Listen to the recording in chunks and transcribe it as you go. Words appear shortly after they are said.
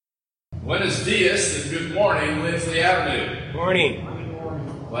Buenos dias and good morning, Lindsley Avenue. Morning.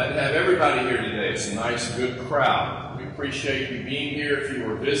 Glad to have everybody here today. It's a nice, good crowd. We appreciate you being here if you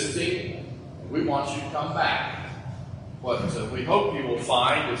were visiting. We want you to come back. What we hope you will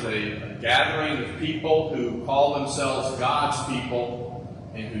find is a gathering of people who call themselves God's people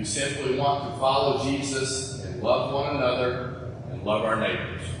and who simply want to follow Jesus and love one another and love our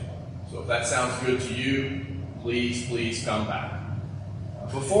neighbors. So if that sounds good to you, please come back.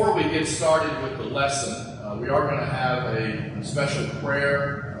 Before we get started with the lesson, we are going to have a special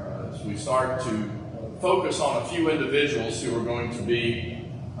prayer as we start to focus on a few individuals who are going to be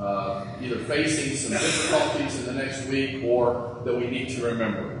either facing some difficulties in the next week or that we need to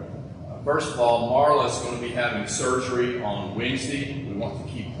remember. First of all, Marla is going to be having surgery on Wednesday. We want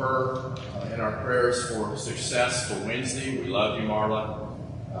to keep her in our prayers for success for Wednesday. We love you, Marla,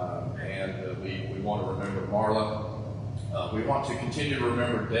 and we want to remember Marla. We want to continue to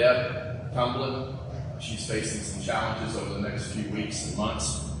remember Deb Cumberland. She's facing some challenges over the next few weeks and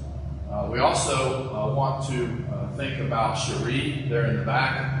months. We also want to think about Cherie there in the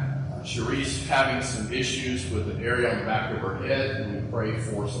back. Cherie's having some issues with an area on the back of her head, and we pray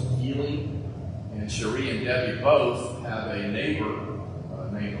for some healing. And Cherie and Debbie both have a neighbor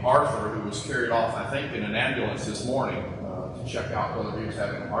named Arthur who was carried off, I think, in an ambulance this morning to check out whether he was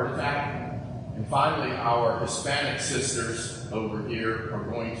having a heart attack. And finally, our Hispanic sisters over here are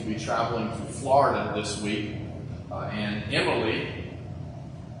going to be traveling to Florida this week, and Emily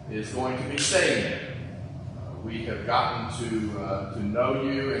is going to be staying there. We have gotten to know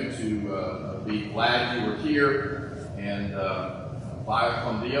you and to be glad you were here, and vaya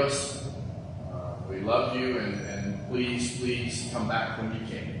con Dios. We love you, and please come back when you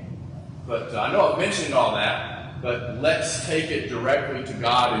can. But I know I've mentioned all that. But let's take it directly to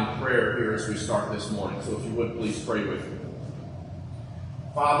God in prayer here as we start this morning. So if you would, please pray with me.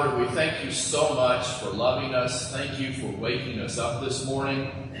 Father, we thank you so much for loving us. Thank you for waking us up this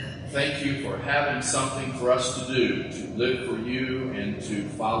morning. Thank you for having something for us to do, to live for you and to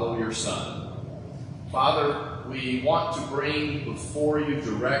follow your Son. Father, we want to bring before you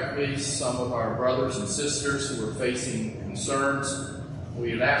directly some of our brothers and sisters who are facing concerns.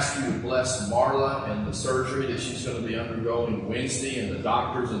 We'd ask you to bless Marla and the surgery that she's going to be undergoing Wednesday, and the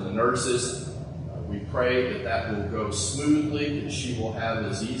doctors and the nurses. We pray that will go smoothly, that she will have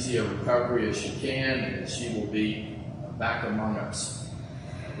as easy a recovery as she can, and that she will be back among us.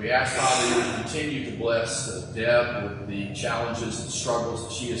 We ask, Father, you to continue to bless Deb with the challenges and struggles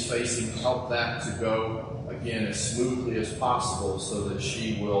that she is facing. Help that to go, again, as smoothly as possible so that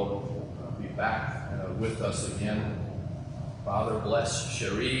she will be back with us again. Father, bless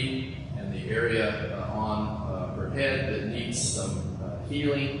Cherie and the area on her head that needs some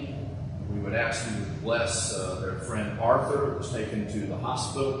healing. We would ask you to bless their friend Arthur, who was taken to the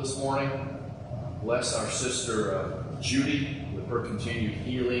hospital this morning. Bless our sister Judy with her continued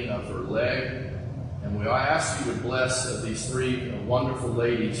healing of her leg. And we ask you to bless these three wonderful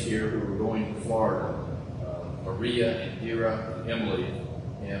ladies here who are going to Florida, Maria, Indira, and Emily.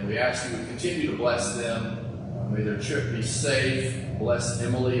 And we ask you to continue to bless them. May their trip be safe. Bless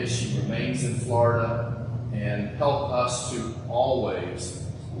Emily as she remains in Florida, and help us to always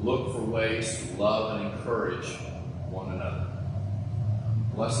look for ways to love and encourage one another.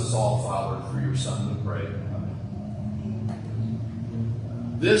 Bless us all, Father, through your Son we pray. Amen.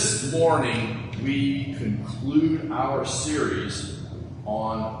 This morning we conclude our series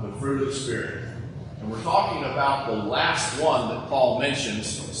on the fruit of the Spirit. And we're talking about the last one that Paul mentions,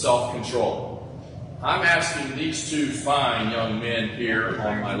 self-control. I'm asking these two fine young men here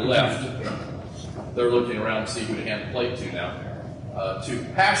on my left, they're looking around to see who to hand the plate to now, to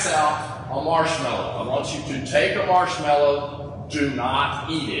pass out a marshmallow. I want you to take a marshmallow, do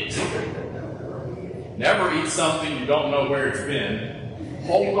not eat it. Never eat something you don't know where it's been.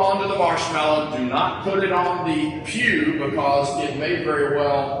 Hold on to the marshmallow, do not put it on the pew because it may very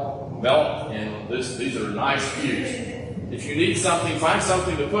well melt, and these are nice pews. If you need something, find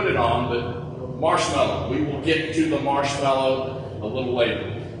something to put it on, but marshmallow. We will get to the marshmallow a little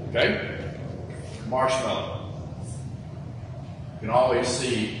later. Okay? Marshmallow. You can always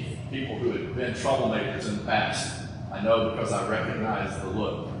see people who have been troublemakers in the past. I know because I recognize the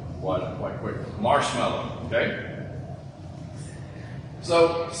look quite quickly. Marshmallow. Okay?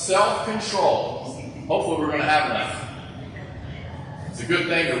 So, self-control. Hopefully we're going to have enough. It's a good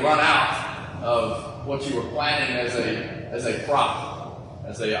thing to run out of what you were planning as a prop,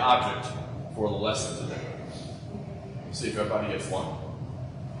 as an object for the lesson today. Let's see if everybody gets one.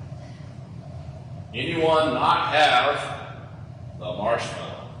 Anyone not have the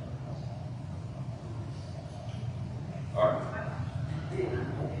marshmallow? All right.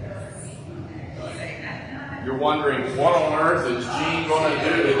 You're wondering, what on earth is Gene going to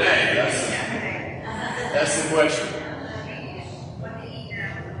do today? That's the question.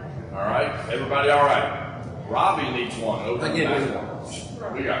 All right, everybody all right? Robbie needs one. Open the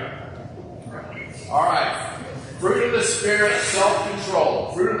back. We got it. All right. Fruit of the Spirit,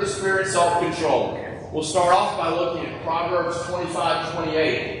 self-control. Fruit of the Spirit, self-control. We'll start off by looking at Proverbs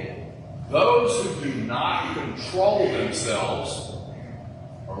 25:28. Those who do not control themselves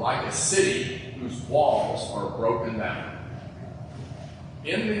are like a city whose walls are broken down.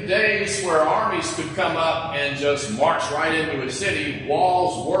 In the days where armies could come up and just march right into a city,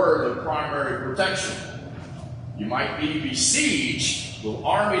 walls were the primary protection. You might be besieged, the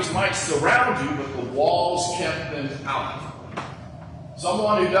armies might surround you, but the walls kept them out.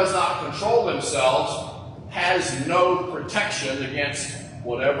 Someone who does not control themselves has no protection against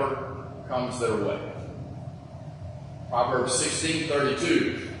whatever comes their way. Proverbs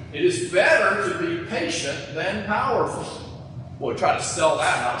 16:32. It is better to be patient than powerful. We'll try to sell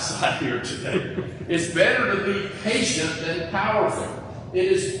that outside here today. It's better to be patient than powerful.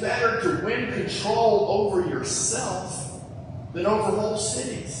 It is better to win control over yourself than over whole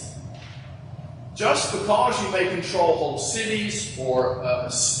cities. Just because you may control whole cities or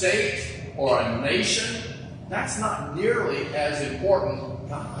a state or a nation, that's not nearly as important,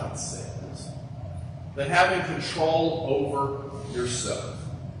 God says, than having control over yourself.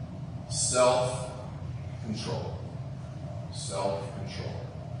 Self-control. Self-control.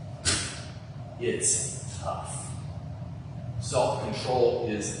 It's tough. Self-control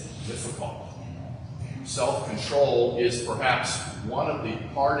is difficult. Self-control is perhaps one of the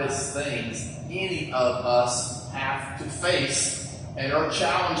hardest things any of us have to face and are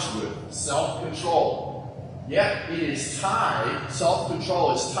challenged with. Self-control. Yet it is tied,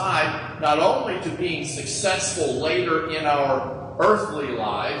 self-control is tied not only to being successful later in our earthly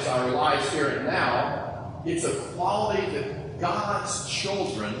lives, our lives here and now, it's a quality that God's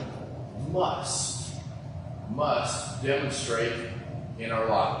children must demonstrate in our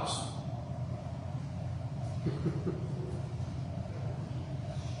lives.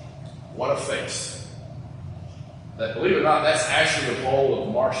 What a face. That, believe it or not, that's actually a bowl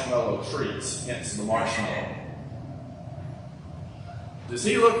of marshmallow treats, hence the marshmallow. Does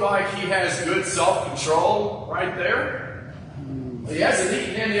he look like he has good self-control right there? He hasn't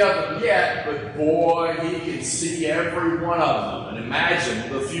eaten any of them yet, but boy, he can see every one of them and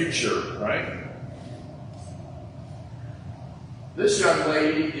imagine the future, right? This young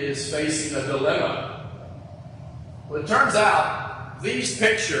lady is facing a dilemma. Well, it turns out these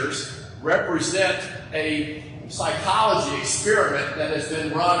pictures represent a psychology experiment that has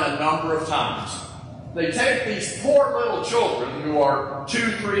been run a number of times. They take these poor little children who are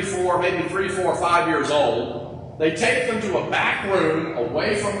 2, 3, 4, maybe 3, 4, 5 years old. They take them to a back room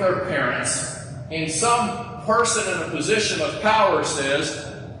away from their parents, and some person in a position of power says,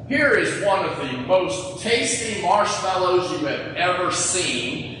 "Here is one of the most tasty marshmallows you have ever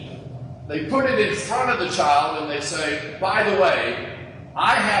seen." They put it in front of the child and they say, "By the way,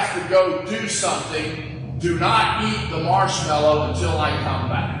 I have to go do something. Do not eat the marshmallow until I come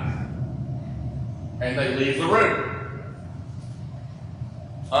back." And they leave the room.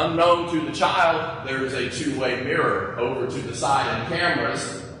 Unknown to the child, there's a two-way mirror over to the side and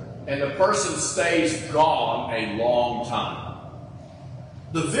cameras, and the person stays gone a long time.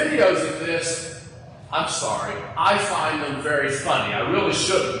 The videos of this, I'm sorry, I find them very funny. I really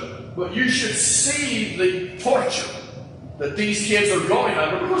shouldn't. But you should see the torture that these kids are going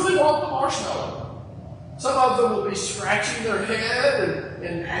under because they want the marshmallow. Some of them will be scratching their head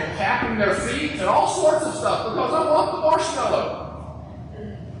and tapping their feet and all sorts of stuff because they want the marshmallow.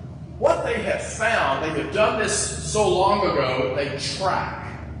 What they have found, they have done this so long ago, they track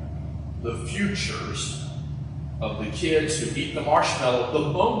the futures of the kids who eat the marshmallow the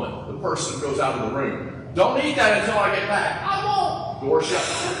moment the person goes out of the room. Don't eat that until I get back. I won't. Door shut.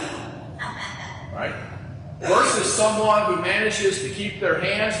 Right? Versus someone who manages to keep their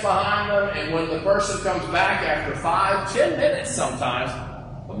hands behind them, and when the person comes back after 5, 10 minutes sometimes,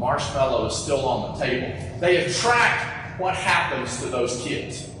 the marshmallow is still on the table. They have tracked what happens to those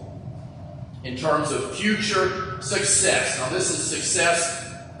kids in terms of future success. Now, this is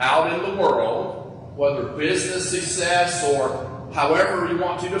success out in the world, whether business success or however you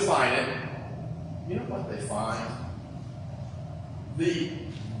want to define it. You know what they find? The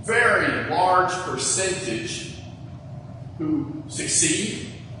very large percentage who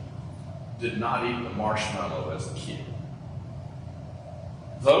succeed did not eat the marshmallow as a kid.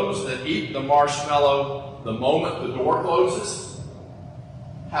 Those that eat the marshmallow the moment the door closes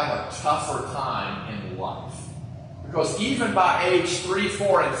have a tougher time in life. Because even by age 3,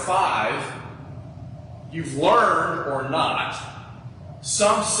 4, and 5, you've learned or not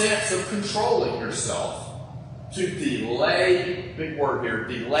some sense of controlling yourself to delay, big word here,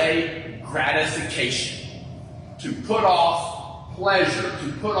 delay gratification, to put off pleasure,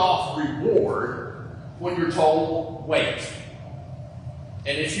 to put off reward when you're told, wait.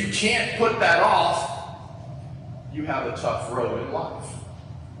 And if you can't put that off, you have a tough road in life.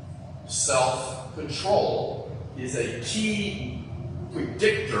 Self-control is a key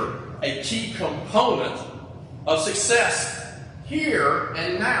predictor, a key component of success here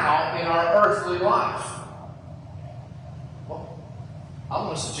and now in our earthly life. Well, I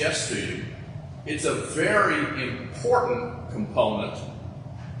want to suggest to you, it's a very important component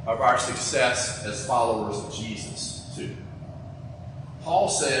of our success as followers of Jesus, too. Paul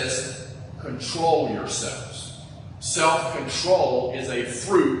says, control yourselves. Self-control is a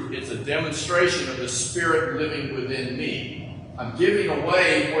fruit, it's a demonstration of the Spirit living within me. I'm giving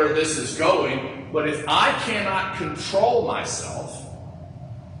away where this is going, but if I cannot control myself,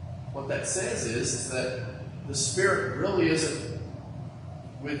 what that says is that the Spirit really isn't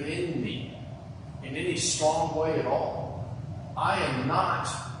within me in any strong way at all. I am not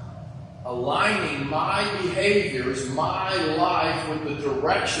aligning my behaviors, my life with the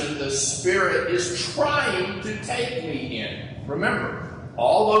direction the Spirit is trying to take me in. Remember,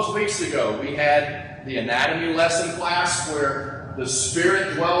 all those weeks ago we had the anatomy lesson class where the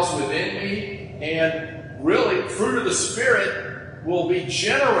Spirit dwells within me, and really fruit of the Spirit will be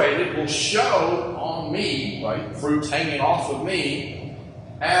generated, will show on me, right? Fruits hanging off of me,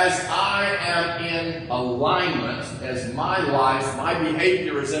 as I am in alignment, as my life, my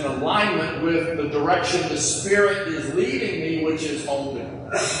behavior is in alignment with the direction the Spirit is leading me, which is home to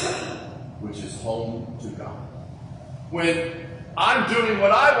God. Which is home to God. When I'm doing what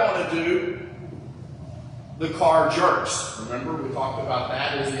I want to do, the car jerks. Remember, we talked about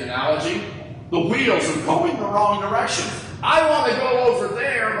that as the analogy. The wheels are going the wrong direction. I want to go over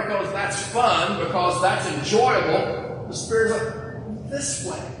there because that's fun, because that's enjoyable. The Spirit's like, this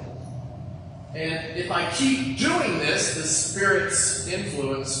way. And if I keep doing this, the Spirit's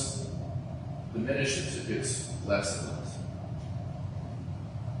influence diminishes. It gets less and less.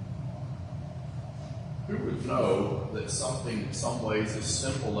 Who would know that something in some ways as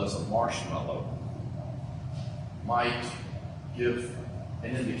simple as a marshmallow might give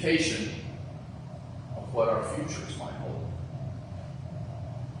an indication of what our futures might hold?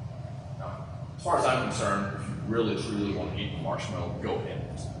 Now, as far as I'm concerned, if you really truly want to eat the marshmallow, go ahead.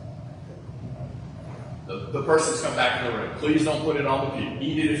 The person's come back in the room. Please don't put it on the pew.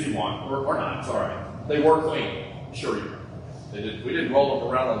 Eat it if you want, or not. It's all right. They were clean. Sure you. We didn't roll them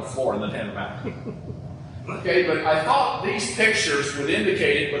around on the floor and then hand them out. Okay, but I thought these pictures would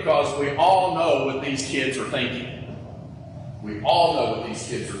indicate it because we all know what these kids are thinking. We all know what these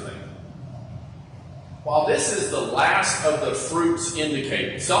kids are thinking. While this is the last of the fruits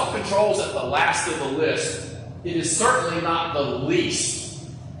indicated, self-control is at the last of the list, it is certainly not the least.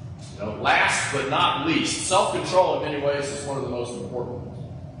 Last but not least. Self-control in many ways is one of the most important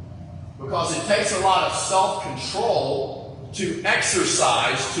ones. Because it takes a lot of self-control to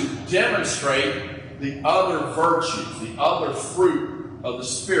exercise, to demonstrate the other virtues, the other fruit of the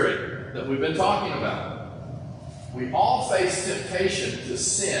Spirit that we've been talking about. We all face temptation to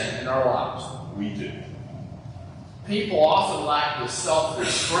sin in our lives. We do. People often lack the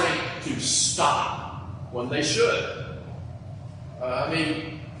self-restraint to stop when they should.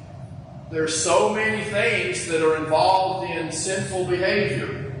 There's so many things that are involved in sinful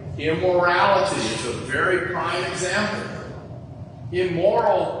behavior. Immorality is a very prime example.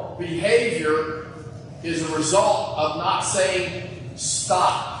 Immoral behavior is a result of not saying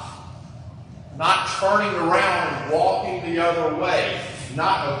stop, not turning around and walking the other way,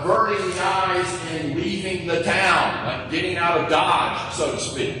 not averting the eyes and leaving the town, like getting out of Dodge, so to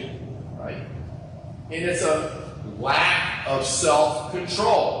speak. Right? And it's a lack of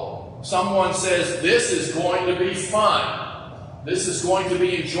self-control. Someone says, this is going to be fun. This is going to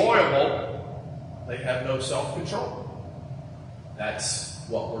be enjoyable. They have no self-control. That's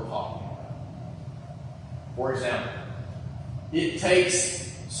what we're talking about. For example, it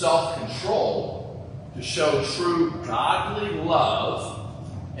takes self-control to show true godly love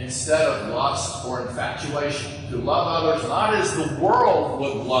instead of lust or infatuation. To love others not as the world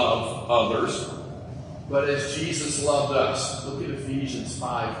would love others, but as Jesus loved us. Look at Ephesians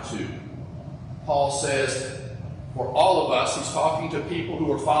 5:2. Paul says, for all of us, he's talking to people who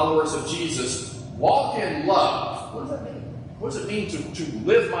are followers of Jesus, walk in love. What does that mean? What does it mean to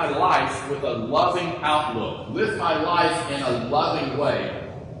live my life with a loving outlook? Live my life in a loving way,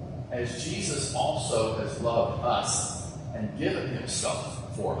 as Jesus also has loved us and given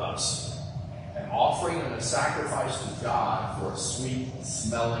himself for us. an offering and a sacrifice to God for a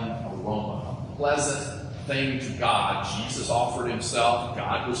sweet-smelling aroma, a pleasant thing to God. Jesus offered himself.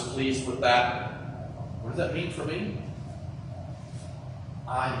 God was pleased with that. What does that mean for me?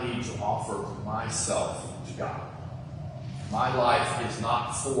 I need to offer myself to God. My life is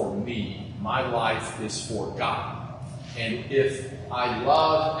not for me. My life is for God. And if I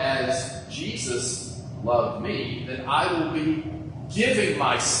love as Jesus loved me, then I will be giving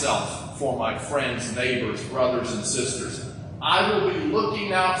myself for my friends, neighbors, brothers, and sisters. I will be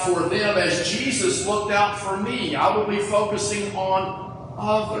looking out for them as Jesus looked out for me. I will be focusing on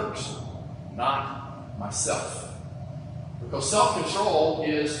others, not myself. Because self-control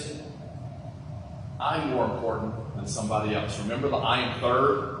is, I'm more important than somebody else. Remember the I am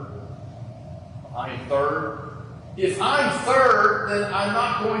third? I am third. If I'm third, then I'm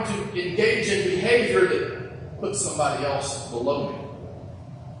not going to engage in behavior that puts somebody else below me.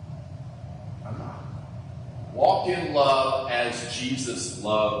 I'm not. Walk in love as Jesus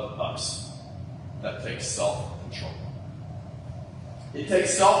loved us. That takes self-control. It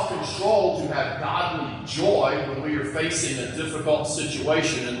takes self-control to have godly joy when we are facing a difficult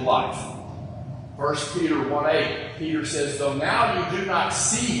situation in life. 1 Peter 1:8, Peter says, though now you do not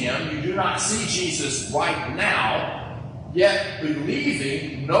see him, you do not see Jesus right now, yet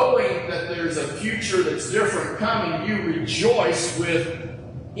believing, knowing that there's a future that's different coming, you rejoice with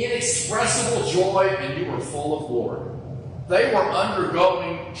inexpressible joy and you are full of glory. They were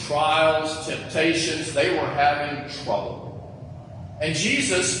undergoing trials, temptations, they were having trouble. And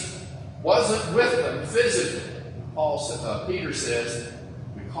Jesus wasn't with them physically. Peter says,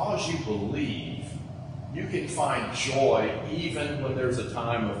 because you believe, you can find joy even when there's a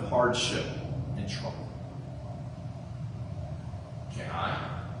time of hardship and trouble. Can I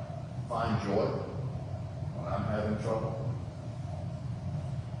find joy when I'm having trouble?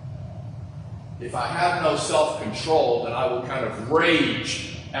 If I have no self-control, then I will kind of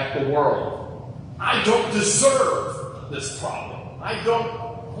rage at the world. I don't deserve this problem.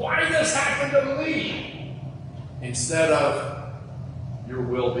 Why did this happen to me? Instead of, your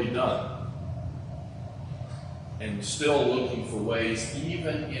will be done. And still looking for ways,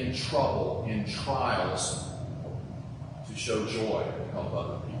 even in trouble, in trials, to show joy and help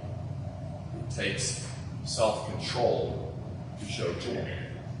other people. It takes self-control to show joy.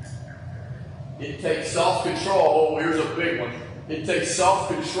 It takes self-control, here's a big one. It takes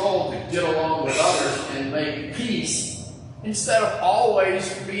self-control to get along with others and make peace instead of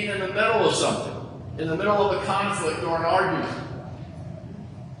always being in the middle of something, in the middle of a conflict or an argument.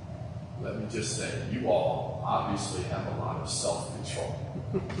 Let me just say, you all obviously have a lot of self-control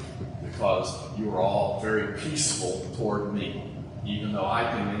because you are all very peaceful toward me, even though I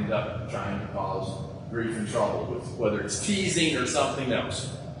can end up trying to cause grief and trouble with whether it's teasing or something else.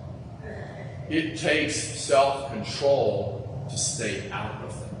 It takes self-control to stay out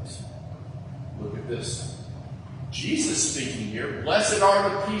of things. Look at this. Jesus speaking here, blessed are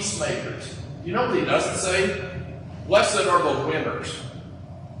the peacemakers. You know what he doesn't say? Blessed are the winners.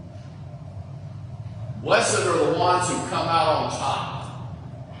 Blessed are the ones who come out on top.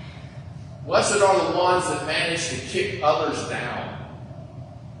 Blessed are the ones that manage to kick others down.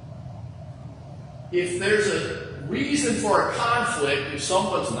 If there's a reason for a conflict, if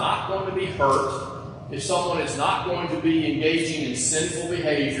someone's not going to be hurt, if someone is not going to be engaging in sinful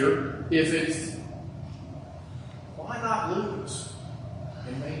behavior, why not lose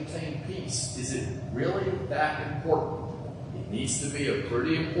and maintain peace? Is it really that important? It needs to be a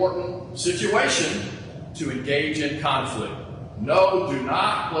pretty important situation to engage in conflict. No, do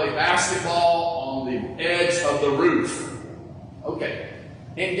not play basketball on the edge of the roof. Okay.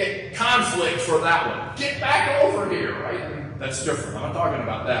 And get conflict for that one. Get back over here, right? That's different. I'm not talking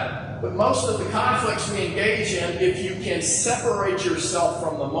about that. But most of the conflicts we engage in, if you can separate yourself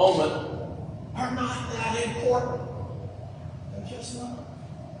from the moment, are not that important. They're just not.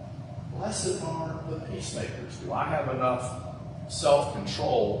 Blessed are the peacemakers. Do I have enough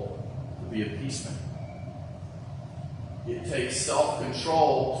self-control to be a peacemaker? It takes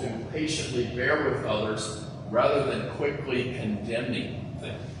self-control to patiently bear with others rather than quickly condemning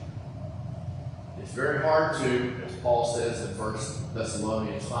them. It's very hard to, as Paul says in 1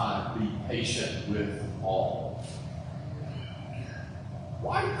 Thessalonians 5, be patient with all.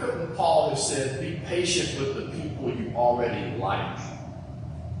 Why couldn't Paul have said, be patient with the people you already like?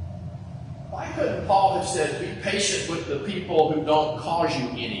 Why couldn't Paul have said, be patient with the people who don't cause you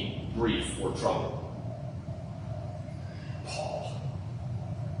any grief or trouble? Paul.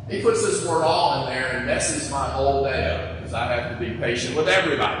 He puts this word all in there and messes my whole day up because I have to be patient with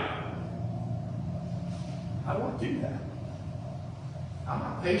everybody. I won't do that. I'm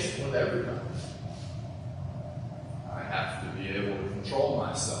not patient with everybody. I have to be able to control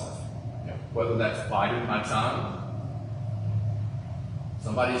myself. Whether that's biting my tongue,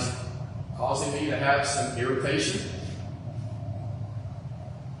 somebody's causing me to have some irritation.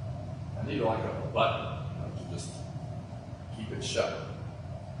 I need like a button to just keep it shut.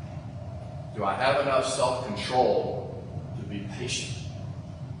 Do I have enough self-control to be patient?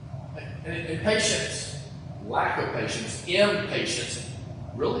 And patience, lack of patience, impatience,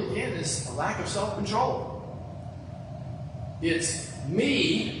 really again is a lack of self-control. It's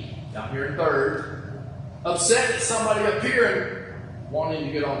me, down here in third, upset at somebody up here and wanting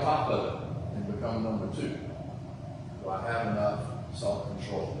to get on top of it and become number two. Do I have enough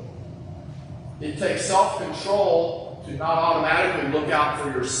self-control? It takes self-control to not automatically look out for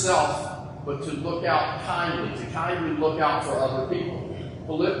yourself, but to look out kindly, to kindly look out for other people.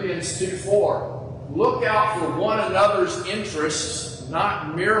 Philippians 2:4, look out for one another's interests,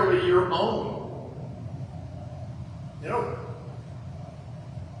 not merely your own. You know,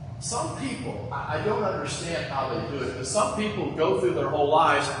 some people, I don't understand how they do it, but some people go through their whole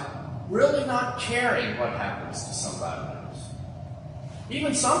lives really not caring what happens to somebody else.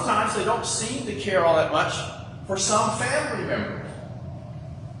 Even sometimes they don't seem to care all that much for some family members.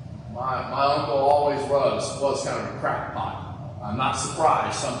 My uncle always was kind of a crackpot. I'm not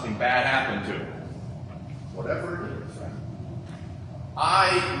surprised something bad happened to him. Whatever it is, right?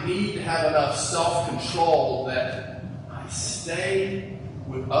 I need to have enough self-control that I stay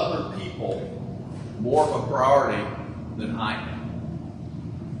with other people more of a priority than I am.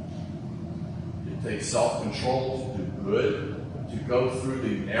 It takes self-control to do good, to go through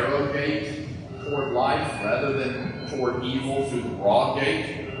the narrow gate toward life rather than toward evil through the broad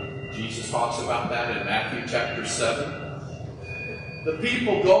gate. Jesus talks about that in Matthew chapter 7. The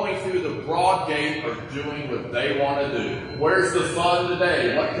people going through the broad gate are doing what they want to do. Where's the fun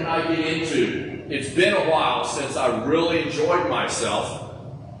today? What can I get into? It's been a while since I really enjoyed myself.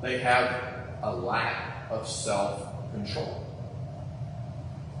 They have a lack of self-control.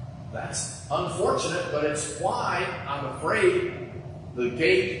 That's unfortunate, but it's why I'm afraid the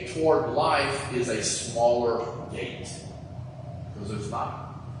gate toward life is a smaller gate. Because there's not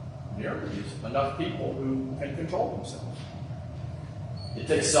nearly enough people who can control themselves. It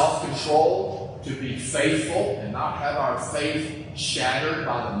takes self-control to be faithful and not have our faith shattered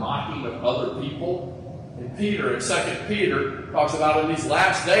by the mocking of other people. And Peter, in 2 Peter, talks about in these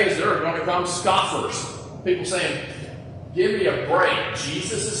last days there are going to come scoffers. People saying, give me a break.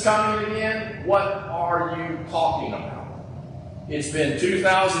 Jesus is coming again? What are you talking about? It's been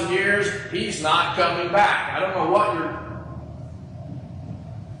 2,000 years. He's not coming back. I don't know what you're...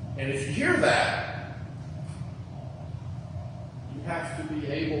 And if you hear that, you have to be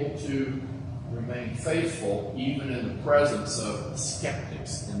able to remain faithful even in the presence of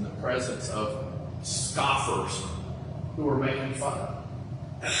skeptics, in the presence of scoffers who are making fun of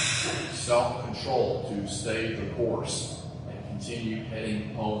you. Self-control to stay the course and continue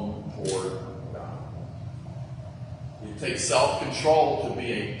heading home toward God. It takes self-control to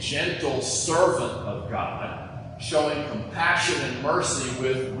be a gentle servant of God, showing compassion and mercy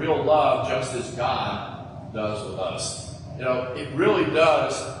with real love, just as God does with us. You know, it really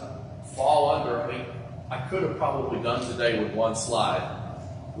does fall under, I could have probably done today with one slide.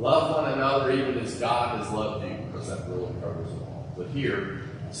 Love one another even as God has loved you, because that really covers it all. But here,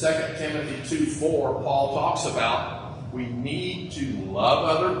 2 Timothy 2:4, Paul talks about we need to love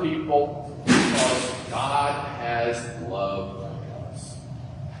other people because God has loved us.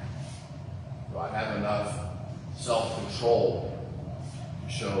 Do I have enough self-control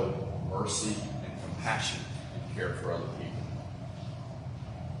to show mercy and compassion and care for other people?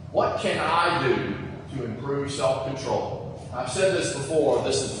 What can I do to improve self-control? I've said this before,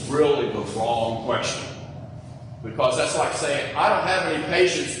 this is really the wrong question. Because that's like saying, I don't have any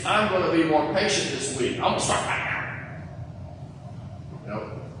patience, I'm going to be more patient this week. I'm going to start right now. You know,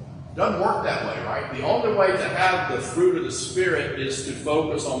 it doesn't work that way, right? The only way to have the fruit of the Spirit is to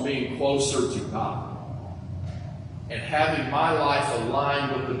focus on being closer to God. And having my life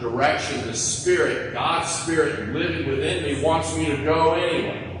aligned with the direction the Spirit, God's Spirit living within me, wants me to go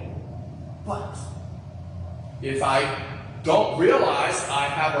anyway. But if I don't realize I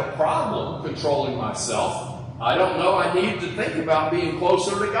have a problem controlling myself, I don't know I need to think about being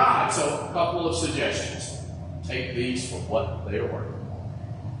closer to God. So a couple of suggestions. Take these for what they are worth.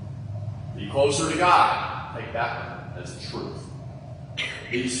 Be closer to God. Take that one as truth.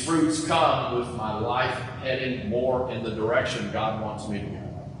 These fruits come with my life heading more in the direction God wants me to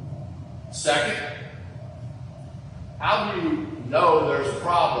go. Second, how do you know there's a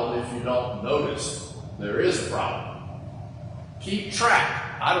problem if you don't notice there is a problem? Keep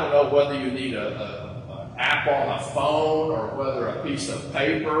track. I don't know whether you need an app on a phone or whether a piece of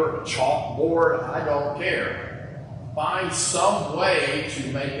paper, a chalkboard, I don't care. Find some way to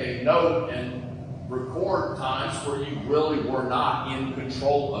make a note and record times where you really were not in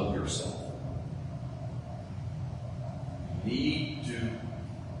control of yourself. You need to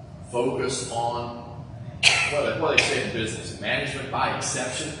focus on what they say in business, management by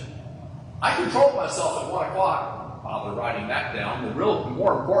exception. I controlled myself at 1 o'clock. Bother writing that down. The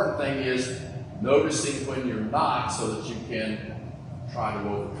more important thing is noticing when you're not so that you can try to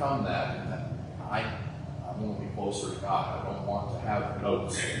overcome that. I want to be closer to God. I don't want to have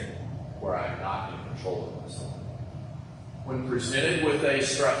notes where I'm not in control of myself. When presented with a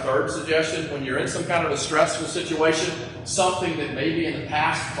third suggestion, when you're in some kind of a stressful situation, something that maybe in the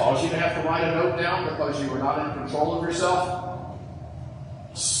past caused you to have to write a note down because you were not in control of yourself,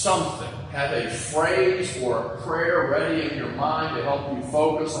 something. Have a phrase or a prayer ready in your mind to help you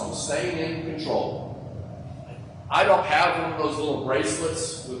focus on staying in control. I don't have one of those little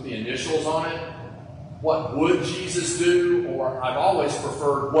bracelets with the initials on it. What would Jesus do? Or I've always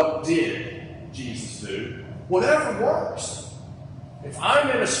preferred, what did Jesus do? Whatever works. If I'm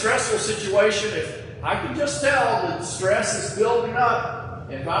in a stressful situation, if I can just tell that stress is building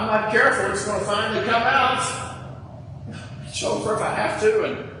up, if I'm not careful, it's going to finally come out. Chauffeur if I have to.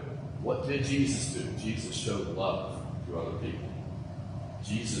 And what did Jesus do? Jesus showed love to other people.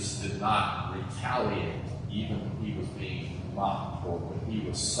 Jesus did not retaliate even when he was being mocked or when he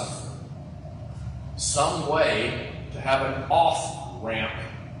was suffering. Some way to have an off-ramp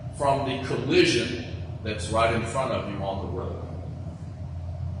from the collision that's right in front of you on the road.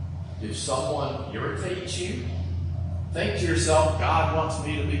 If someone irritates you, think to yourself, God wants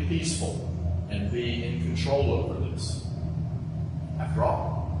me to be peaceful and be in control over this. After all,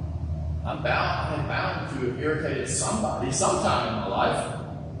 I'm bound to have irritated somebody sometime in my life.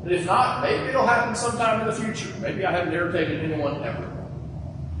 And if not, maybe it'll happen sometime in the future. Maybe I haven't irritated anyone ever.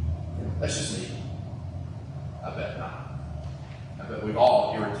 That's just me. I bet not. I bet we've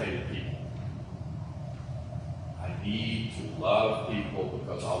all irritated people. I need to love people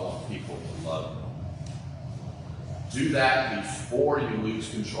because I want people to love me. Do that before you lose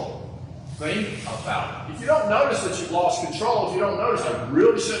control. Think about it. If you don't notice that you've lost control, if you don't notice, I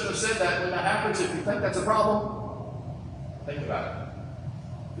really shouldn't have said that when that happens, if you think that's a problem, think about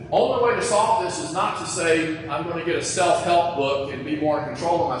it. The only way to solve this is not to say, I'm going to get a self-help book and be more in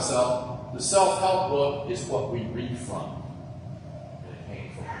control of myself. The self-help book is what we read from. And it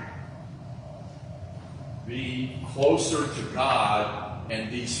came from me. Be closer to God,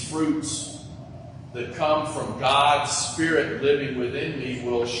 and these fruits that come from God's Spirit living within me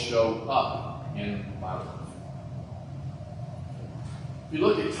will show up in my life. If you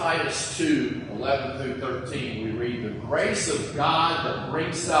look at Titus 2, 11 through 13, we read, the grace of God that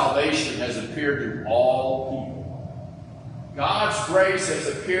brings salvation has appeared to all people. God's grace has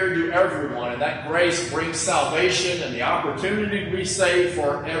appeared to everyone, and that grace brings salvation and the opportunity to be saved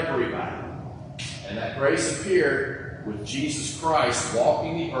for everybody. And that grace appeared with Jesus Christ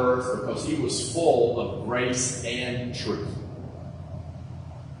walking the earth because he was full of grace and truth.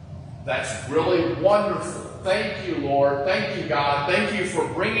 That's really wonderful. Thank you, Lord. Thank you, God. Thank you for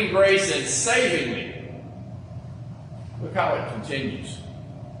bringing grace and saving me. Look how it continues.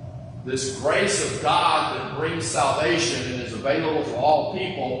 This grace of God that brings salvation and is available to all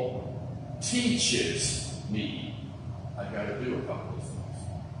people teaches me I've got to do a couple of things.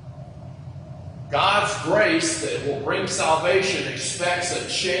 God's grace that will bring salvation expects a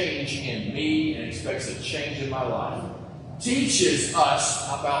change in me and expects a change in my life. Teaches us,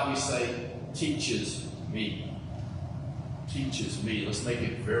 how about we say, teaches me. Teaches me. Let's make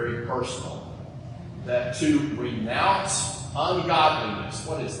it very personal. That to renounce ungodliness.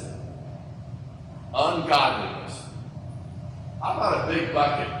 What is that? Ungodliness. How about a big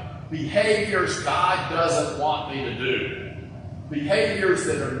bucket? Behaviors God doesn't want me to do. Behaviors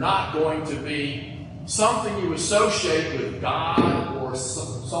that are not going to be something you associate with God or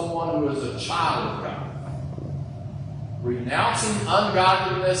someone who is a child of God. Renouncing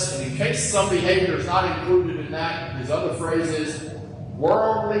ungodliness, and in case some behavior is not included in that, his other phrase is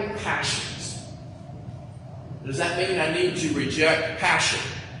worldly passions. Does that mean I need to reject passion?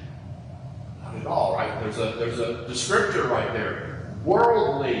 Not at all, right? There's a descriptor right there.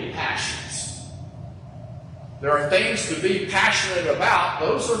 Worldly passions. There are things to be passionate about.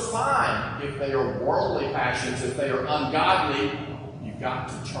 Those are fine if they are worldly passions. If they are ungodly, you've got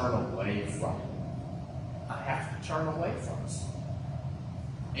to turn away from them. I have to turn away from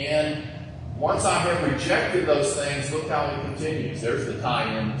it. And once I have rejected those things, look how it continues. There's the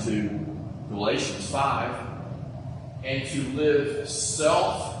tie-in to Galatians 5. and to live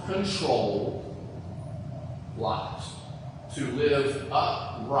self-controlled lives, to live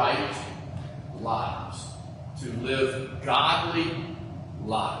upright lives, to live godly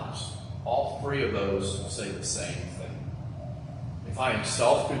lives. All three of those say the same thing. If I am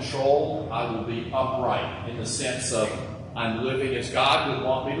self-controlled, I will be upright in the sense of I'm living as God would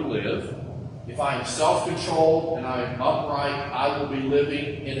want me to live. If I am self-controlled and I am upright, I will be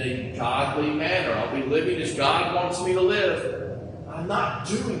living in a godly manner. I'll be living as God wants me to live. I'm not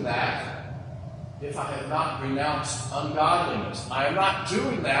doing that if I have not renounced ungodliness. I am not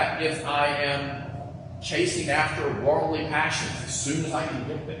doing that if I am chasing after worldly passions as soon as I can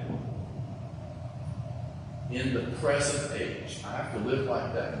get them. In the present age, I have to live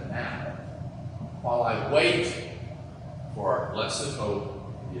like that now, while I wait for our blessed hope,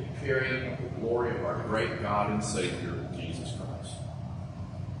 the appearing of the glory of our great God and Savior, Jesus Christ.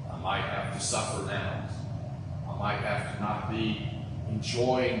 I might have to suffer now. I might have to not be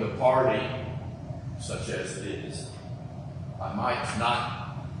enjoying the party such as it is. I might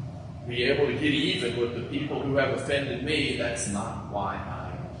not be able to get even with the people who have offended me. That's not why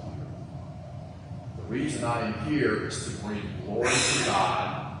I am here. The reason I am here is to bring glory to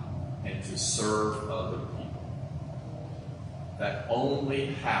God and to serve other people. That only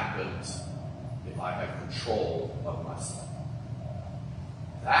happens if I have control of myself.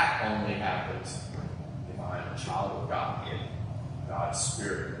 That only happens if I am a child of God. God's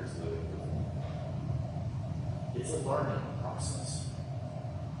Spirit is living within me. It's a learning process.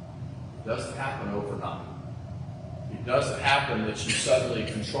 It doesn't happen overnight. It doesn't happen that you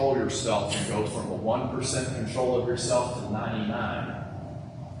suddenly control yourself and go from a 1% control of yourself to 99%.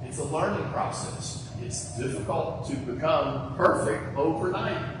 It's a learning process. It's difficult to become perfect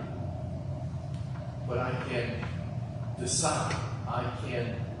overnight. But I can decide, I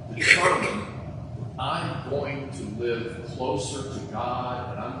can determine that I'm going to live closer to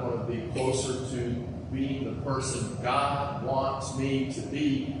God, and I'm going to be closer to being the person God wants me to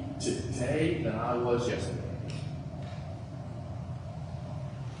be today than I was yesterday.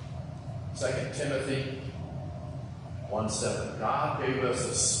 2 Timothy 1:7. God gave us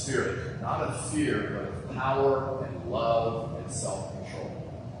a spirit, not of fear, but of power and love and self-control.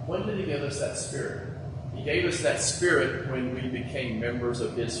 When did He give us that spirit? He gave us that spirit when we became members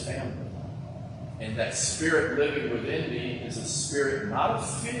of His family. And that spirit living within me is a spirit not of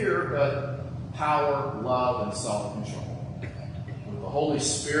fear, but power, love, and self-control. With the Holy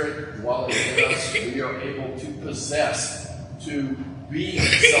Spirit dwelling in us, we are able to possess, to be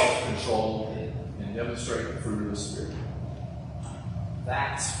self-controlled, and demonstrate the fruit of the Spirit.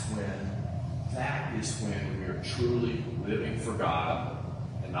 That is when we are truly living for God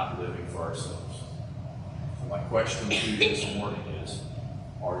and not living for ourselves. So my question to you this morning is,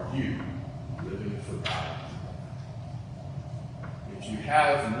 are you living for God? If you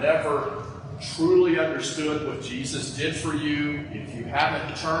have never truly understood what Jesus did for you, if you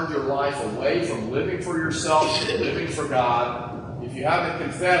haven't turned your life away from living for yourself to living for God, if you haven't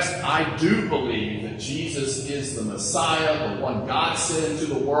confessed, I do believe that Jesus is the Messiah, the one God sent into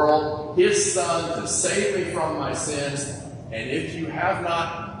the world, His Son to save me from my sins, and if you have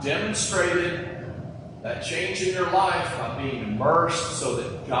not demonstrated that change in your life by being immersed so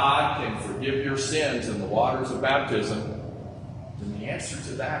that God can forgive your sins in the waters of baptism, then the answer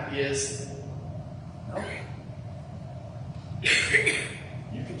to that is no.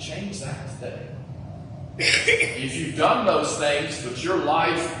 You can change that today. If you've done those things, but your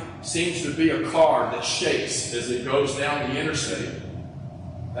life seems to be a car that shakes as it goes down the interstate,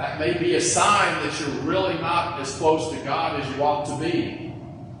 that may be a sign that you're really not as close to God as you ought to be.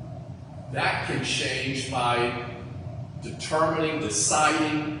 That can change by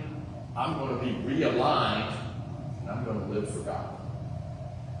deciding, I'm going to be realigned, and I'm going to live for God.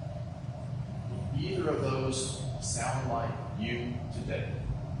 If either of those sound like you today,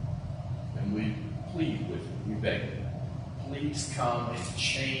 then we plead with you, we beg you, please come and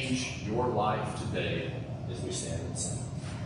change your life today as we stand and sing.